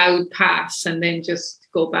let the cloud pass, and then just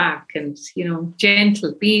go back and,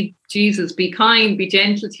 gentle, be kind, be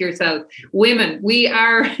gentle to yourself. Women, we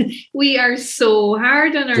are so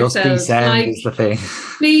hard on ourselves. Just be sound is the thing.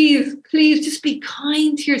 Please just be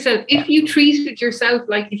kind to yourself. If you treated yourself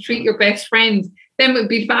like you treat your best friend, then it would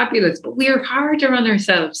be fabulous. But we are harder on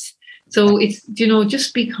ourselves. So it's,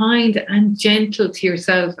 just be kind and gentle to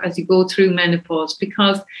yourself as you go through menopause,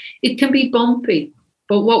 because it can be bumpy.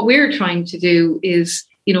 But what we're trying to do is,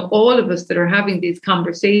 all of us that are having these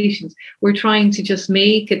conversations, we're trying to just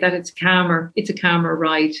make it that it's a calmer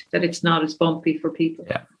ride, that it's not as bumpy for people.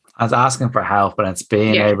 Yeah. As asking for help, and it's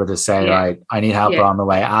being able to say, right, I need help on the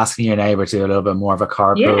way, asking your neighbor to do a little bit more of a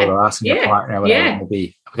carpool, or asking your partner, whatever it may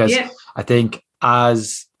be. Because I think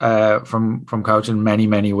as from coaching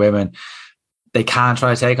many women, they can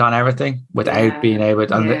try to take on everything without being able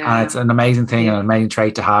to, and it's an amazing thing and an amazing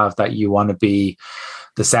trait to have, that you want to be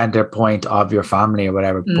the center point of your family or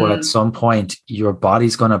whatever. But at some point your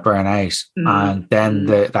body's going to burn out, and then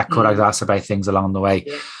that could exacerbate things along the way.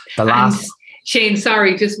 Shane,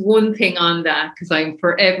 sorry, just one thing on that, because I'm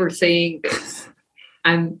forever saying this,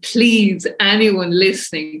 and please, anyone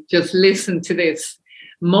listening, just listen to this.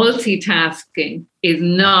 Multitasking is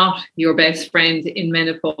not your best friend in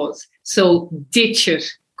menopause. So ditch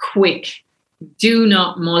it quick. Do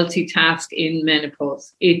not multitask in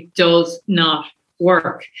menopause. It does not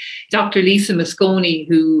work. Dr. Lisa Mosconi,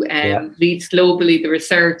 who leads globally the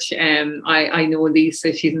research, I know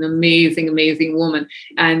Lisa, she's an amazing woman.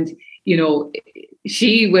 And,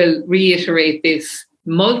 she will reiterate this.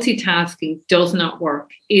 Multitasking does not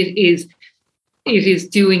work. It is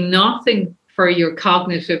doing nothing for your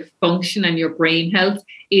cognitive function and your brain health.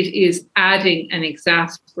 It is adding and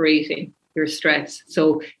exacerbating your stress.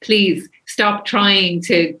 So please stop trying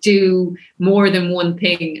to do more than one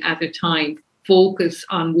thing at a time. Focus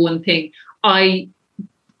on one thing. When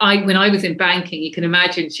I was in banking, you can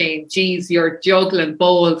imagine, Shane, geez, you're juggling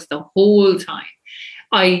balls the whole time.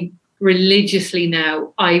 I religiously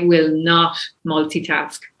now, I will not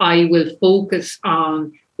multitask. I will focus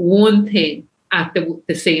on one thing at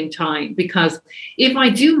the same time, because if I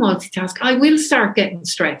do multitask, I will start getting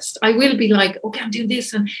stressed. I will be like, okay, I'm doing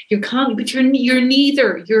this, and you're calm, but you're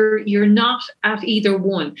neither. You're not at either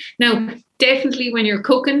one. Now, definitely when you're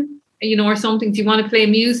cooking, or something, do you want to play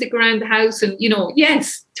music around the house? And,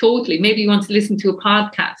 yes, totally. Maybe you want to listen to a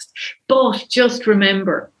podcast, but just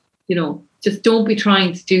remember, just don't be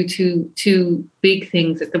trying to do two big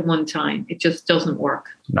things at the one time. It just doesn't work.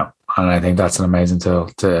 No. And I think that's an amazing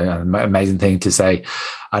amazing thing to say.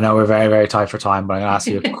 I know we're very, very tight for time, but I'm going to ask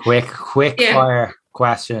you a quick fire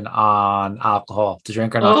question on alcohol, to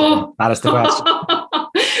drink or not. That is the question.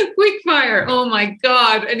 Quick fire. Oh my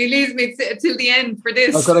God. And he leaves me till the end for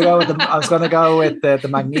this. I was going to go with the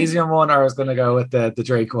magnesium one, or I was going to go with the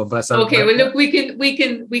drink one. But okay. Well, look, we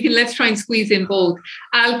can, let's try and squeeze in both.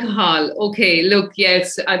 Alcohol. Okay. Look,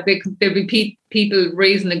 yes, there'll be people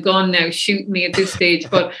raising a gun now, shooting me at this stage,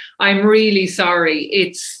 but I'm really sorry.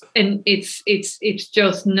 It's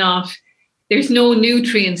just not, there's no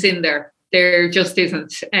nutrients in there. There just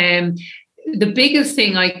isn't. The biggest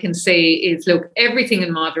thing I can say is, look, everything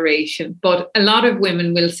in moderation. But a lot of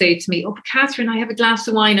women will say to me, "Oh, Catherine, I have a glass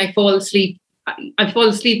of wine, I fall asleep. I fall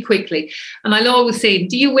asleep quickly." And I'll always say,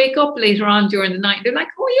 "Do you wake up later on during the night?" They're like,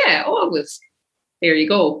 "Oh yeah, always." There you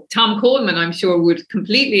go. Tom Coleman, I'm sure, would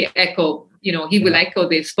completely echo, he will echo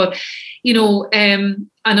this. But, and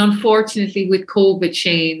unfortunately with COVID,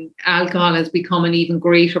 Shane, alcohol has become an even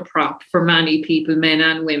greater prop for many people, men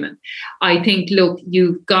and women. I think, look,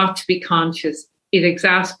 you've got to be conscious. It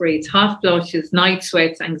exacerbates hot flushes, night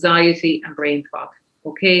sweats, anxiety, and brain fog.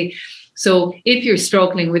 Okay. So if you're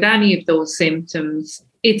struggling with any of those symptoms,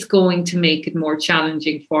 it's going to make it more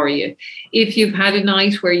challenging for you. If you've had a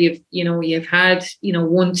night where you've had,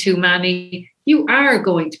 one too many, you are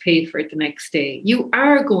going to pay for it the next day. You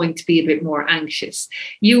are going to be a bit more anxious.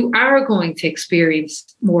 You are going to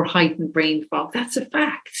experience more heightened brain fog. That's a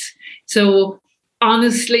fact. So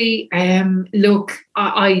honestly, look,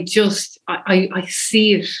 I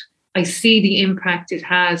see it. I see the impact it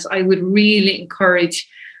has. I would really encourage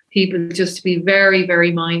people just to be very,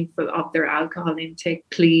 very mindful of their alcohol intake,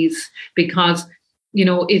 please, because,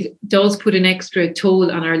 it does put an extra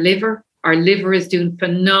toll on our liver. Our liver is doing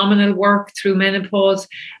phenomenal work through menopause,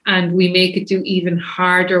 and we make it do even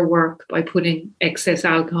harder work by putting excess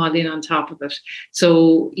alcohol in on top of it.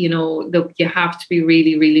 So, look, you have to be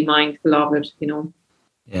really, really mindful of it,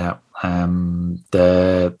 Yeah.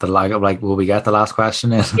 The like, will we get the last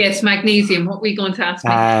question in? Yes, magnesium. What were you going to ask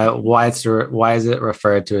me? Why is it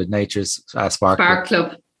referred to as nature's spark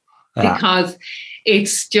plug? Because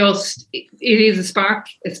it's just, it is a spark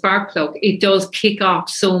plug. It does kick off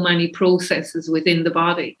so many processes within the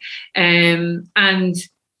body. And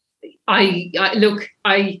I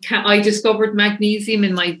discovered magnesium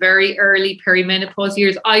in my very early perimenopause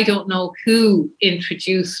years. I don't know who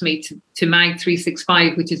introduced me to Mag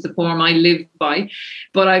 365, which is the form I live by.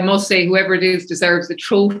 But I must say, whoever it is deserves a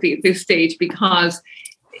trophy at this stage, because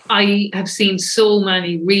I have seen so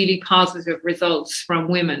many really positive results from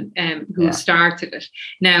women who started it.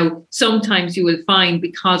 Now, sometimes you will find,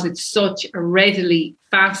 because it's such a readily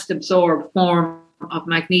fast absorbed form of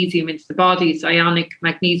magnesium into the body, it's ionic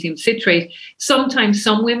magnesium citrate, sometimes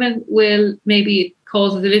some women will maybe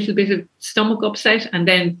cause a little bit of stomach upset, and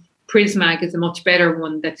then Prismag is a much better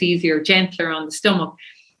one that's easier, gentler on the stomach.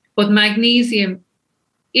 But magnesium,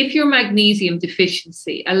 if you're magnesium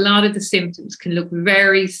deficiency, a lot of the symptoms can look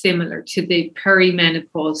very similar to the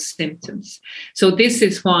perimenopause symptoms. So this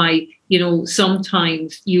is why,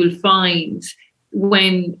 sometimes you'll find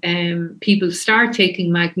when people start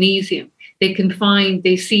taking magnesium,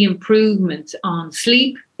 they see improvement on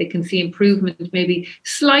sleep. They can see improvement maybe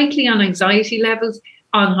slightly on anxiety levels,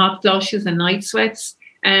 on hot flushes and night sweats.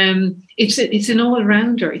 It's an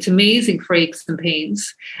all-rounder. It's amazing for aches and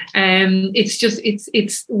pains.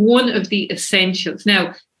 It's one of the essentials.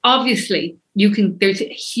 Now, obviously, there's a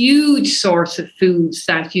huge source of foods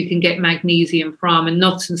that you can get magnesium from, and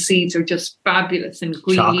nuts and seeds are just fabulous, and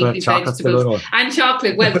green leafy vegetables and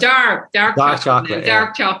chocolate. Well, dark chocolate.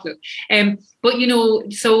 Dark chocolate. But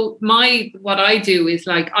so what I do is,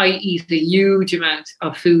 like, I eat a huge amount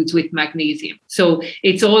of foods with magnesium. So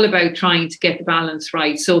it's all about trying to get the balance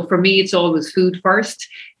right. So for me, it's always food first.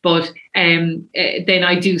 But then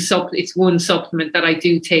I do it's one supplement that I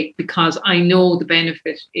do take, because I know the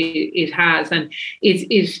benefit it has, and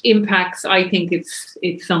it impacts. I think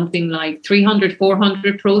it's something like 300,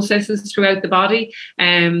 400 processes throughout the body.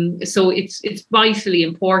 So it's vitally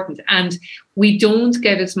important, and we don't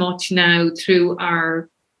get as much now through our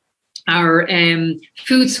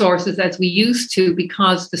food sources as we used to,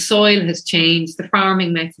 because the soil has changed, the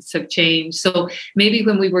farming methods have changed. So maybe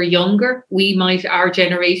when we were younger, our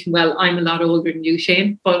generation, well, I'm a lot older than you,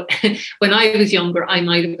 Shane, but when I was younger, I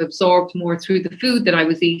might have absorbed more through the food that I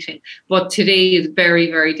was eating. But today is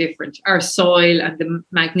very, very different. Our soil and the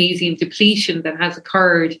magnesium depletion that has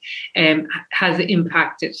occurred has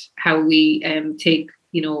impacted how we take,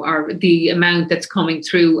 the amount that's coming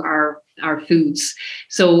through our foods.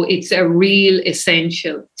 So it's a real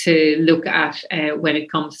essential to look at when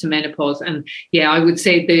it comes to menopause. And I would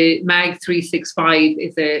say the Mag 365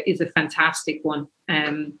 is a fantastic one.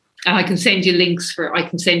 And I can send you links for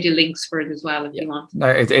it as well if you want. No,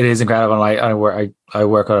 it is incredible. I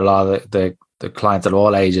work on a lot of the the clients at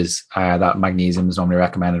all ages, that magnesium is normally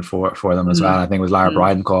recommended for them as well. I think it was Lara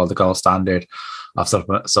Bryden called the gold standard of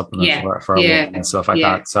supplement for a woman and stuff like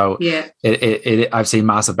that. So I've seen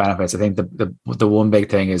massive benefits. I think the one big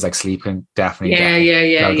thing is like sleep can definitely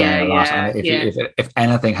go down a lot. And if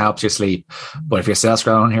anything helps your sleep, but if you're still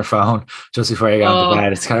scrolling on your phone just before you go into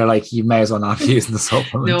bed, it's kind of like you may as well not be using the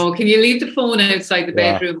supplement. No, can you leave the phone outside the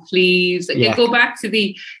bedroom, please? Go back to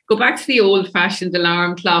the old-fashioned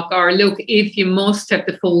alarm clock, or look, if you must have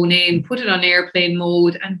the phone in, put it on airplane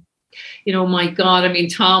mode. And my God, I mean,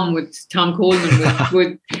 Tom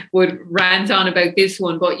Coleman would rant on about this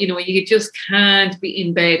one, but you just can't be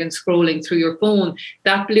in bed and scrolling through your phone.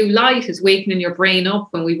 That blue light is waking your brain up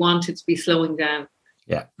when we want it to be slowing down.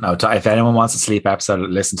 Yeah, no. If anyone wants a sleep episode,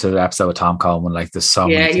 listen to the episode with Tom Coleman. Like, there's so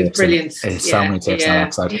many tips. He's brilliant. There's so many tips in that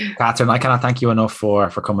episode. Catherine, I cannot thank you enough for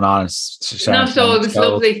coming on and sharing. Not at all. It was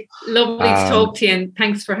lovely to talk to you, and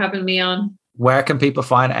thanks for having me on. Where can people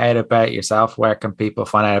find out about yourself? Where can people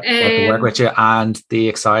find out about to work with you and the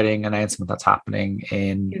exciting announcement that's happening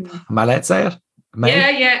in, am I allowed to say it?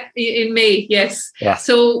 May? In May, yes.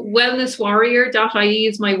 So wellnesswarrior.ie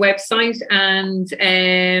is my website, and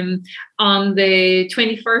on the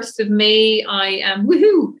 21st of May, I am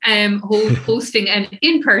hosting an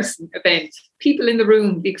in-person event. People in the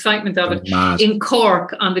room, the excitement of it, in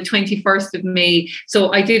Cork on the 21st of May.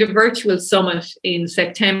 So I did a virtual summit in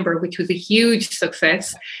September, which was a huge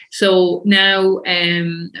success. So now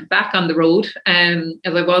back on the road, as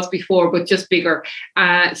I was before, but just bigger.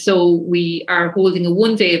 So we are holding a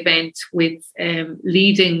one-day event with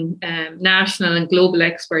leading national and global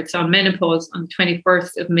experts on menopause on the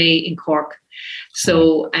 21st of May in Cork.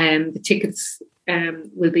 So the tickets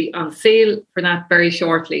will be on sale for that very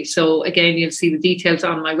shortly. So again, you'll see the details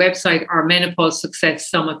on my website, or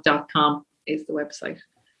menopausesuccesssummit.com is the website.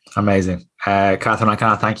 Amazing. Catherine, I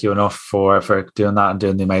cannot thank you enough for doing that and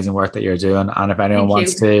doing the amazing work that you're doing. And if anyone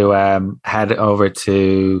wants to head over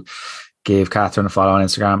to give Catherine a follow on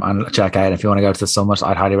Instagram and check out, if you want to go to the summit,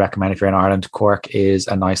 I'd highly recommend, if you're in Ireland, Cork is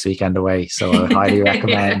a nice weekend away. So I would highly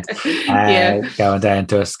recommend going down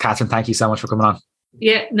to us. Catherine, thank you so much for coming on.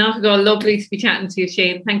 Yeah, not at all. Lovely to be chatting to you,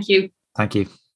 Shane. Thank you. Thank you.